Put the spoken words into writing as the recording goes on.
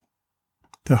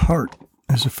The heart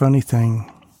is a funny thing.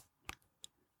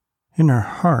 In our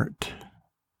heart,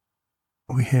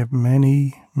 we have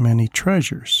many, many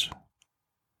treasures.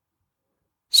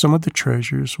 Some of the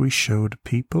treasures we show to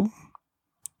people,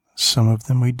 some of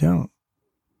them we don't.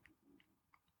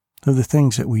 Though the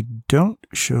things that we don't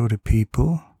show to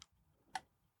people,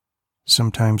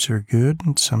 sometimes they're good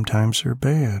and sometimes they're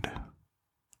bad.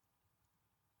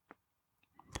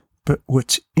 But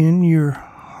what's in your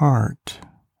heart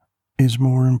is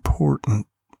more important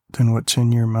than what's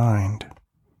in your mind,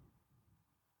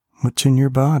 what's in your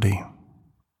body.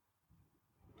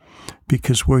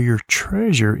 Because where your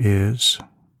treasure is,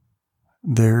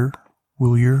 there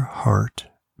will your heart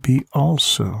be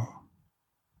also.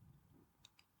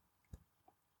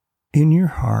 In your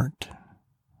heart,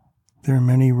 there are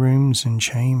many rooms and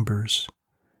chambers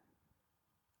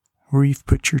where you've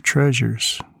put your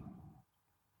treasures.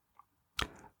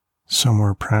 Some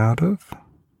we're proud of,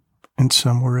 and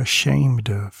some we're ashamed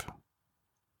of.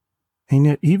 And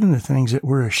yet, even the things that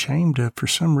we're ashamed of, for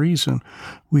some reason,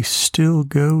 we still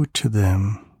go to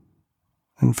them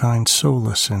and find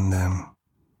solace in them,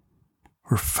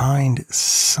 or find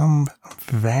some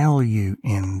value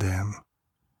in them.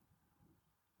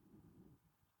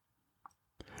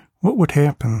 What would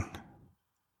happen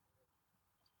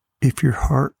if your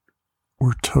heart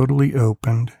were totally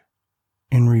opened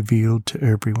and revealed to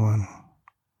everyone?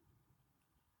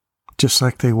 Just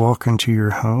like they walk into your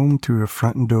home through a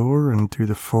front door and through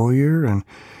the foyer and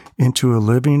into a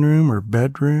living room or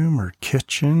bedroom or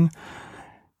kitchen,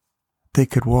 they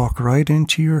could walk right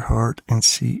into your heart and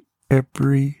see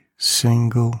every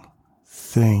single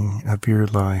thing of your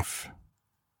life.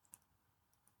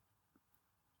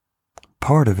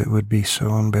 Part of it would be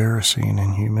so embarrassing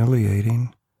and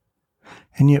humiliating,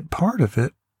 and yet part of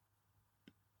it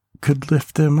could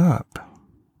lift them up.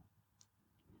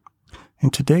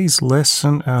 And today's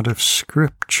lesson out of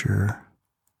Scripture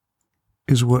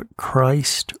is what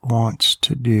Christ wants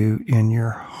to do in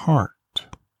your heart.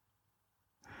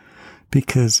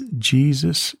 Because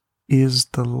Jesus is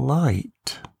the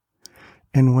light.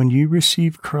 And when you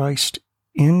receive Christ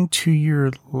into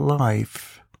your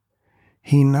life,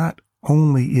 He not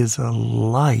only is a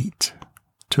light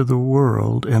to the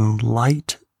world and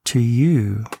light to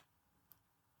you,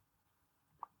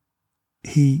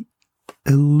 He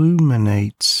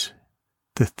illuminates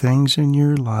the things in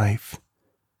your life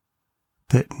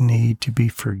that need to be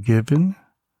forgiven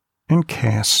and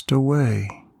cast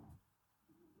away.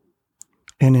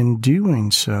 And in doing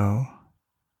so,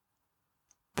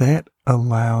 that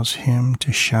allows Him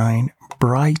to shine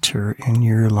brighter in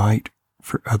your light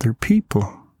for other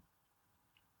people.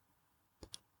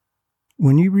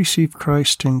 When you receive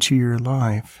Christ into your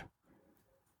life,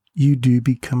 you do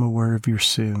become aware of your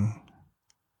sin.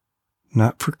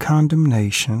 Not for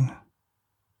condemnation,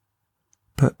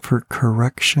 but for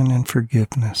correction and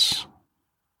forgiveness.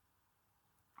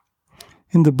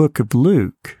 In the book of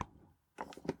Luke,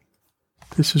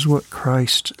 this is what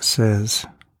Christ says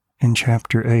in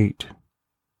chapter 8.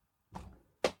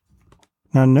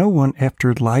 Now no one,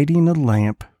 after lighting a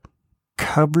lamp,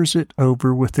 covers it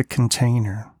over with a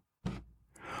container,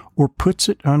 or puts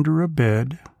it under a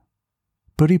bed,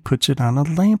 but he puts it on a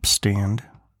lampstand,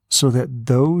 so that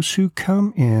those who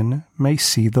come in may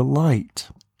see the light.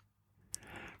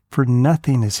 For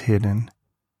nothing is hidden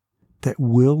that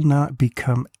will not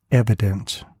become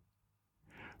evident,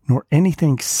 nor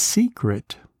anything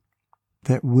secret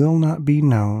that will not be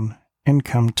known and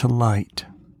come to light.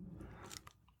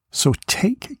 So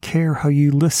take care how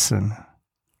you listen,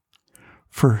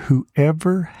 for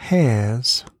whoever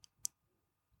has,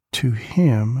 to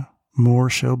him more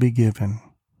shall be given.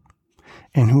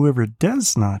 And whoever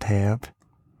does not have,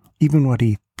 even what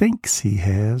he thinks he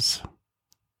has,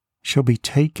 shall be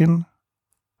taken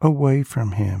away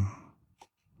from him.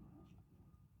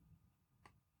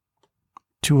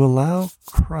 To allow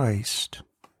Christ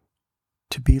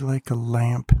to be like a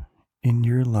lamp in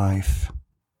your life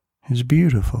is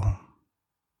beautiful.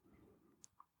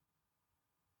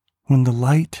 When the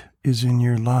light is in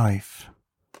your life,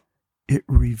 it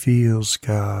reveals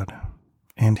God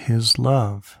and His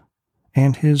love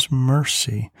and His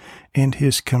mercy, and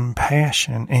His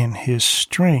compassion, and His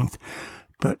strength,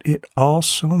 but it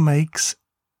also makes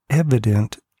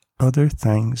evident other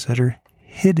things that are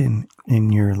hidden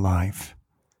in your life,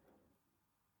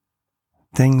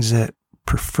 things that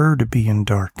prefer to be in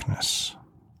darkness.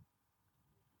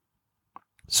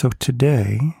 So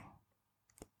today,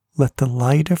 let the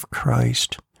light of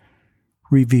Christ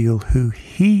reveal who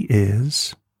He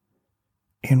is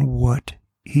and what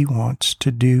He wants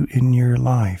to do in your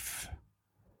life.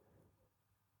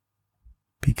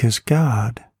 Because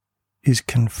God is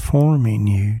conforming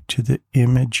you to the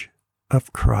image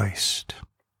of Christ.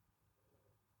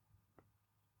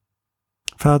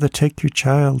 Father, take your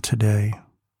child today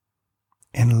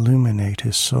and illuminate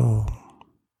his soul.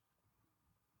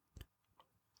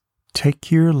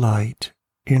 Take your light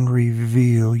and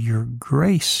reveal your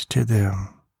grace to them,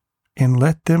 and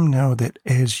let them know that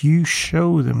as you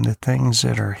show them the things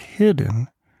that are hidden,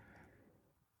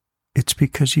 it's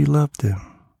because you love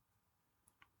them.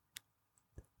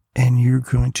 And you're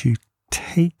going to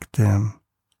take them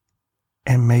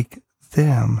and make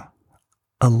them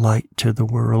a light to the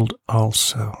world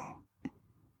also,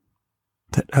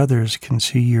 that others can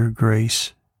see your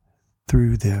grace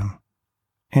through them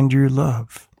and your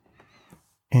love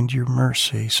and your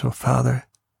mercy. So, Father,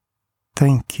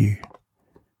 thank you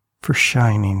for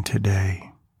shining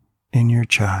today in your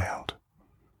child.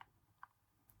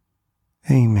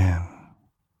 Amen.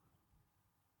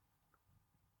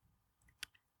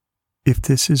 If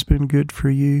this has been good for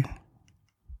you,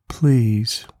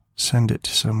 please send it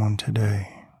to someone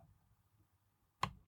today.